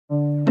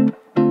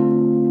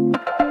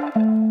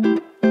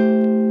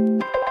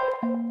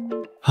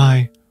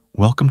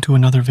welcome to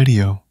another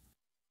video.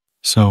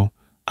 So,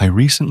 I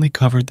recently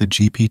covered the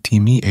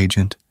GPT-Me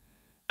agent,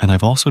 and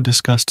I've also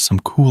discussed some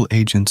cool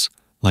agents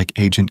like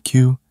Agent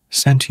Q,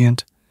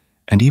 Sentient,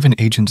 and even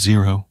Agent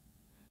Zero.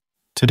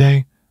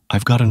 Today,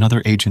 I've got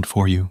another agent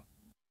for you.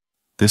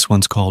 This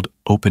one's called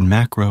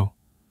OpenMacro.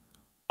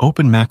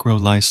 OpenMacro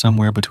lies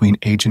somewhere between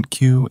Agent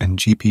Q and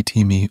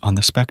GPT-Me on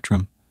the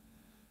spectrum.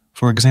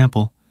 For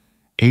example,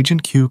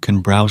 Agent Q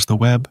can browse the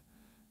web,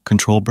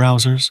 control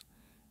browsers,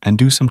 and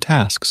do some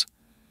tasks,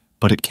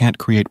 but it can't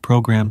create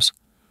programs,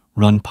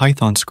 run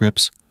Python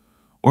scripts,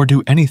 or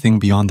do anything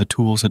beyond the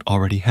tools it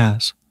already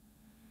has.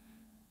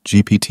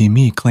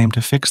 GPT-Me claimed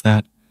to fix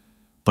that,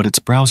 but its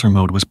browser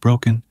mode was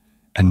broken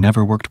and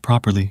never worked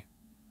properly.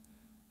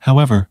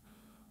 However,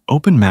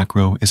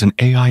 OpenMacro is an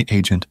AI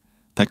agent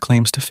that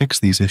claims to fix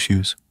these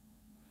issues.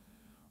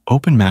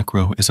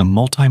 OpenMacro is a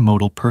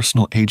multimodal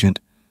personal agent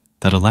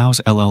that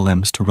allows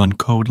LLMs to run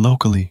code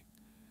locally.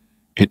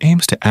 It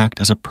aims to act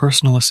as a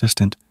personal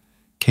assistant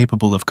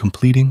capable of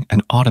completing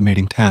and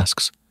automating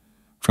tasks,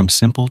 from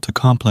simple to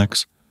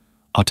complex,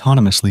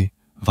 autonomously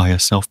via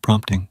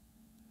self-prompting.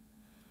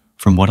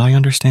 From what I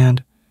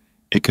understand,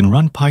 it can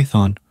run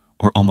Python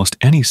or almost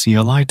any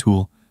CLI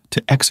tool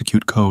to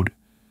execute code,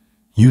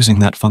 using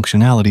that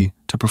functionality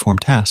to perform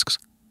tasks.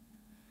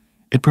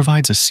 It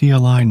provides a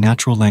CLI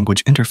natural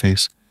language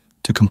interface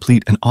to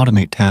complete and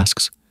automate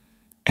tasks,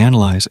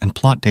 analyze and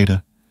plot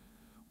data,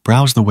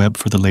 browse the web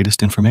for the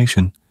latest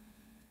information,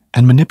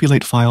 and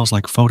manipulate files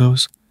like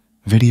photos,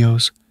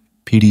 videos,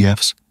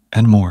 PDFs,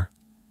 and more.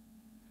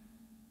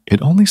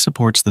 It only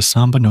supports the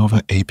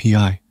SambaNova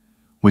API,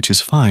 which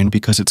is fine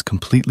because it's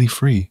completely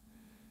free,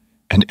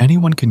 and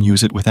anyone can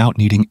use it without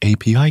needing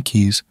API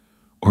keys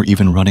or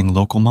even running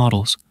local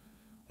models,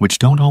 which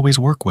don't always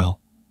work well.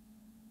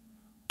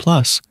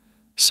 Plus,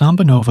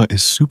 SambaNova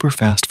is super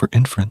fast for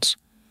inference,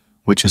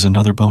 which is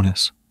another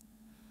bonus.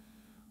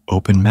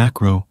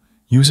 OpenMacro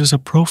uses a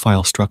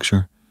profile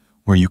structure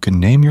where you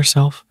can name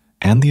yourself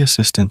and the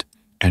assistant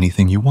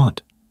anything you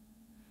want.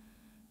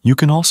 You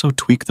can also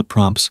tweak the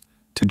prompts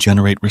to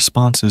generate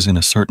responses in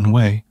a certain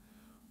way,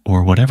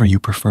 or whatever you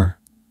prefer.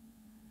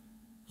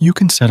 You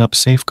can set up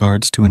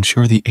safeguards to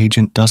ensure the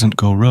agent doesn't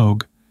go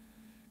rogue,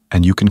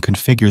 and you can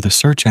configure the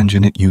search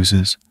engine it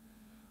uses,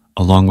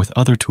 along with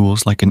other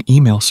tools like an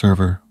email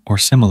server or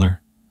similar.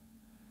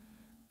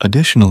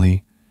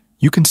 Additionally,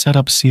 you can set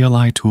up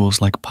CLI tools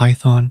like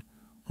Python,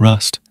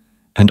 Rust,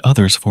 and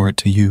others for it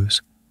to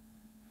use.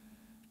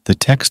 The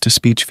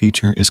text-to-speech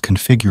feature is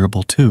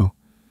configurable too,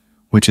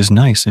 which is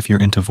nice if you're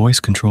into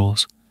voice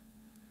controls.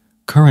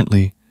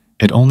 Currently,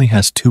 it only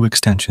has 2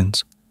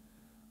 extensions,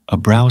 a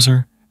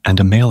browser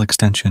and a mail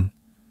extension,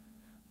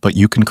 but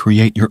you can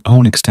create your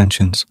own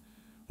extensions,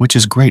 which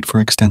is great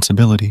for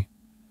extensibility.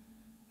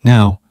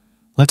 Now,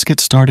 let's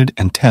get started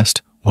and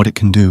test what it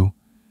can do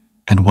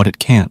and what it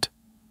can't.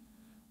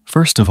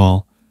 First of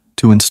all,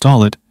 to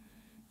install it,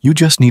 you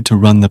just need to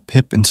run the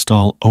pip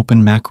install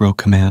OpenMacro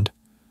command.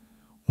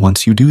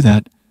 Once you do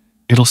that,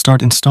 it'll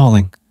start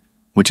installing,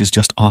 which is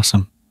just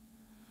awesome.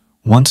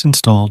 Once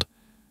installed,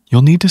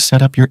 you'll need to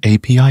set up your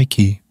API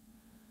key.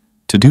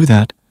 To do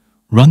that,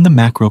 run the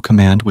macro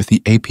command with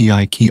the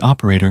API key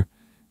operator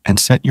and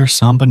set your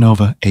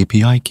SambaNova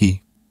API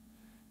key.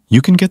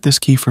 You can get this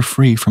key for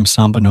free from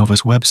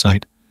SambaNova's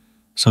website,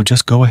 so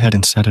just go ahead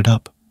and set it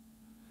up.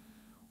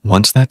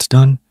 Once that's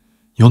done,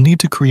 you'll need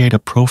to create a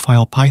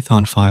profile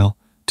Python file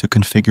to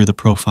configure the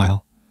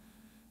profile.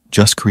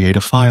 Just create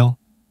a file,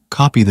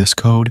 copy this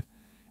code,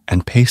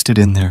 and paste it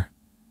in there.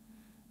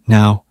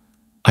 Now,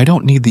 I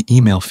don't need the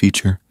email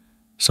feature,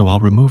 so I'll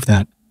remove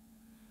that.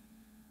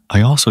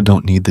 I also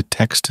don't need the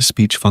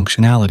text-to-speech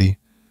functionality,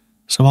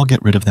 so I'll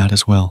get rid of that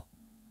as well.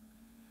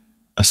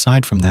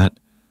 Aside from that,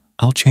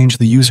 I'll change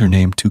the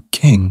username to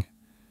King,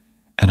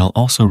 and I'll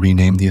also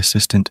rename the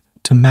assistant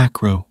to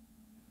Macro.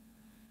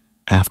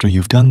 After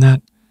you've done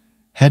that,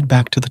 head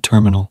back to the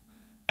terminal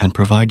and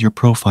provide your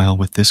profile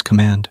with this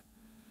command.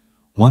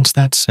 Once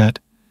that's set,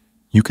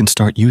 you can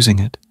start using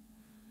it.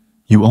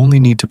 You only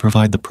need to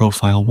provide the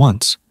profile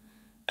once,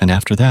 and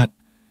after that,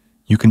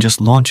 you can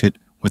just launch it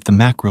with the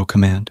macro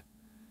command.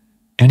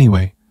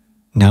 Anyway,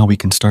 now we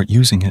can start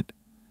using it.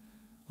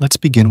 Let's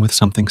begin with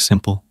something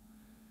simple.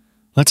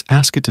 Let's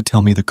ask it to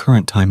tell me the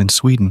current time in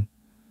Sweden.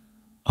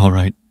 All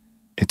right,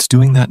 it's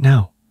doing that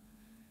now.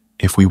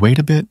 If we wait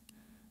a bit,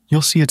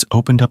 you'll see it's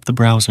opened up the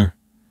browser.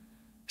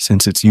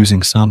 Since it's using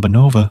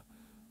SambaNova,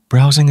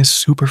 browsing is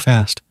super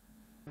fast.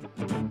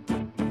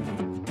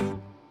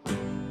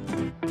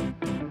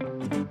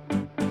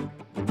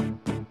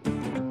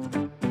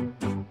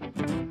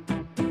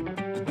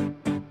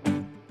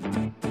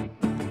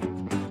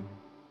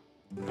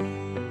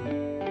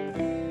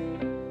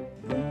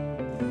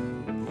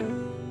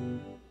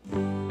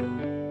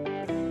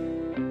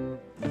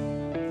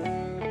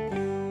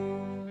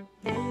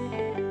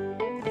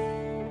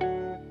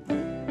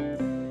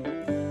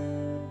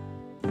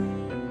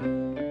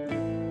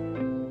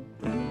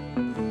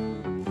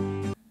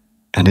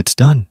 And it's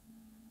done.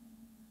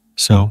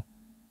 So,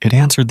 it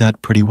answered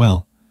that pretty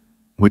well,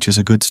 which is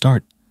a good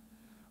start.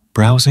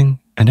 browsing,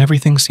 and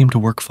everything seemed to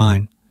work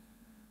fine.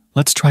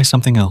 Let's try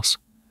something else.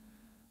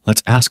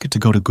 Let's ask it to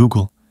go to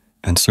Google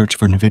and search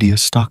for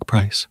NVIDIA's stock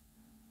price.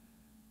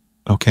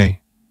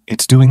 Okay,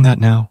 it's doing that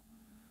now.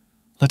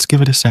 Let's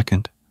give it a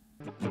second.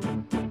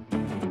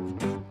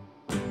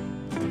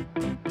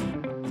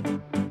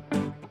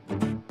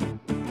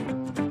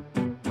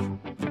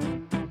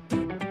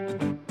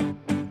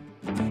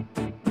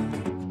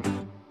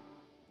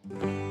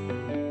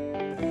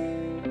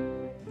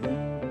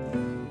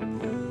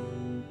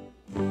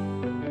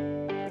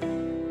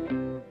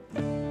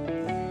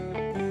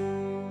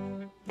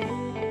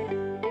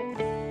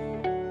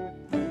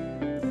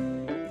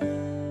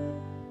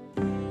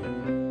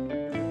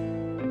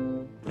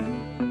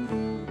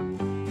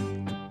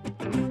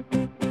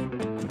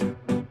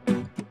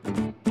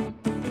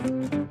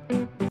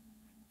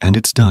 And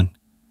it's done.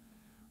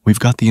 We've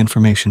got the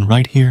information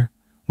right here,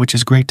 which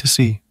is great to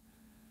see.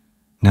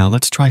 Now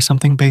let's try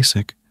something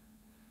basic.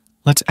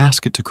 Let's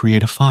ask it to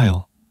create a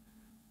file.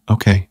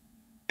 Okay,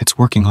 it's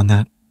working on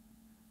that.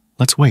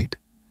 Let's wait.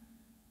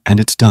 And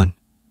it's done.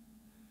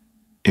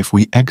 If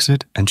we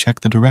exit and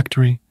check the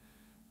directory,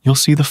 you'll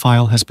see the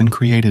file has been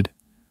created,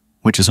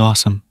 which is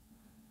awesome.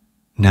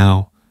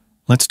 Now,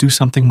 let's do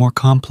something more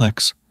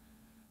complex.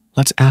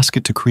 Let's ask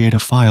it to create a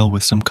file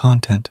with some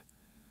content.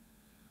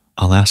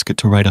 I'll ask it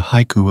to write a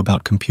haiku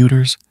about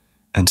computers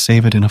and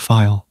save it in a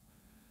file.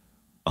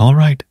 All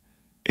right,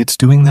 it's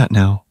doing that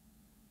now.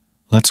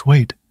 Let's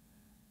wait.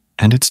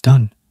 And it's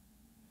done.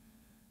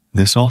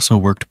 This also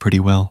worked pretty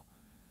well.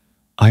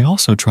 I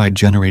also tried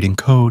generating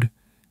code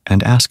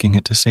and asking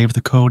it to save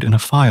the code in a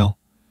file,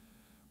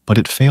 but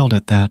it failed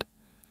at that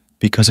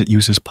because it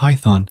uses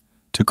Python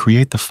to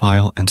create the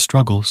file and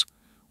struggles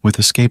with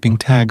escaping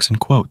tags and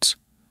quotes.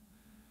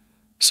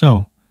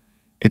 So,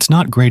 it's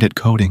not great at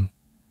coding.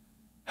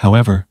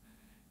 However,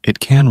 it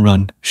can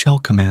run shell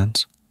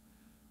commands.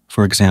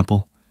 For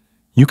example,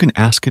 you can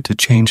ask it to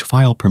change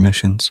file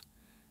permissions,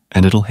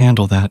 and it'll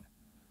handle that,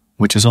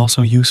 which is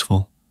also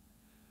useful.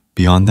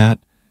 Beyond that,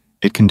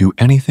 it can do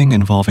anything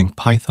involving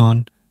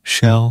Python,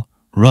 Shell,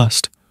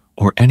 Rust,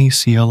 or any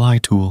CLI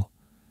tool.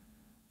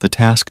 The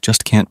task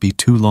just can't be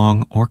too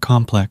long or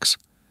complex,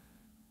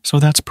 so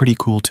that's pretty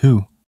cool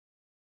too.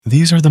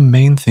 These are the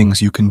main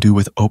things you can do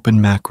with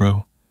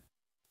OpenMacro.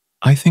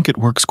 I think it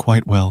works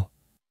quite well,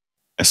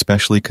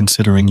 especially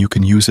considering you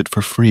can use it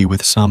for free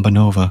with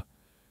SambaNova,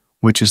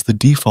 which is the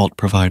default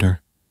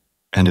provider,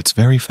 and it's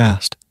very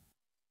fast.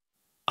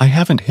 I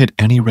haven't hit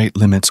any rate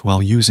limits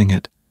while using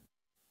it,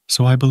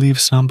 so I believe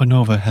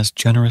SambaNova has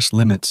generous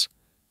limits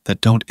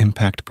that don't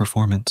impact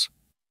performance.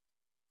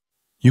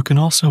 You can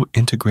also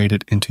integrate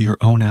it into your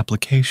own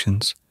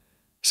applications,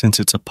 since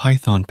it's a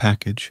Python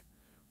package,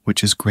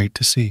 which is great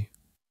to see.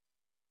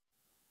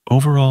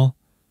 Overall,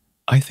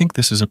 I think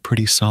this is a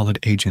pretty solid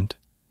agent.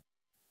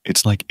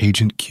 It's like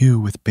Agent Q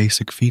with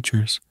basic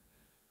features,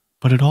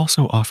 but it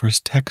also offers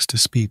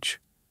text-to-speech,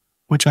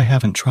 which I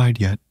haven't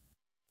tried yet,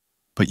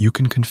 but you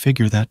can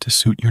configure that to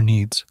suit your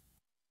needs.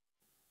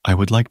 I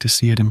would like to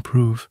see it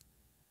improve,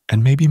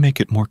 and maybe make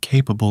it more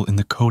capable in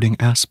the coding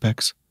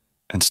aspects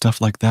and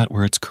stuff like that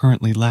where it's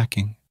currently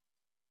lacking.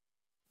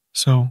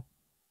 So,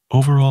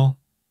 overall,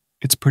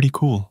 it's pretty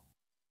cool.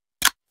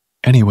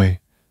 Anyway,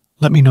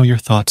 let me know your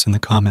thoughts in the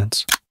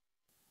comments.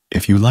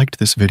 If you liked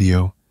this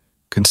video,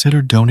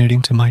 consider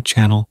donating to my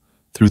channel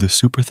through the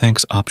Super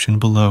Thanks option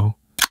below,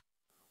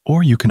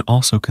 or you can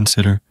also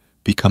consider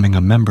becoming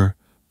a member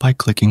by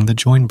clicking the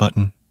Join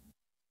button.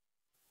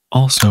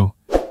 Also,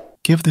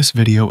 give this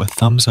video a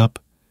thumbs up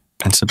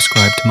and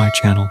subscribe to my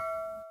channel.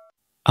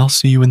 I'll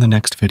see you in the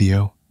next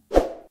video.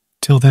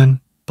 Till then,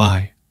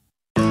 bye.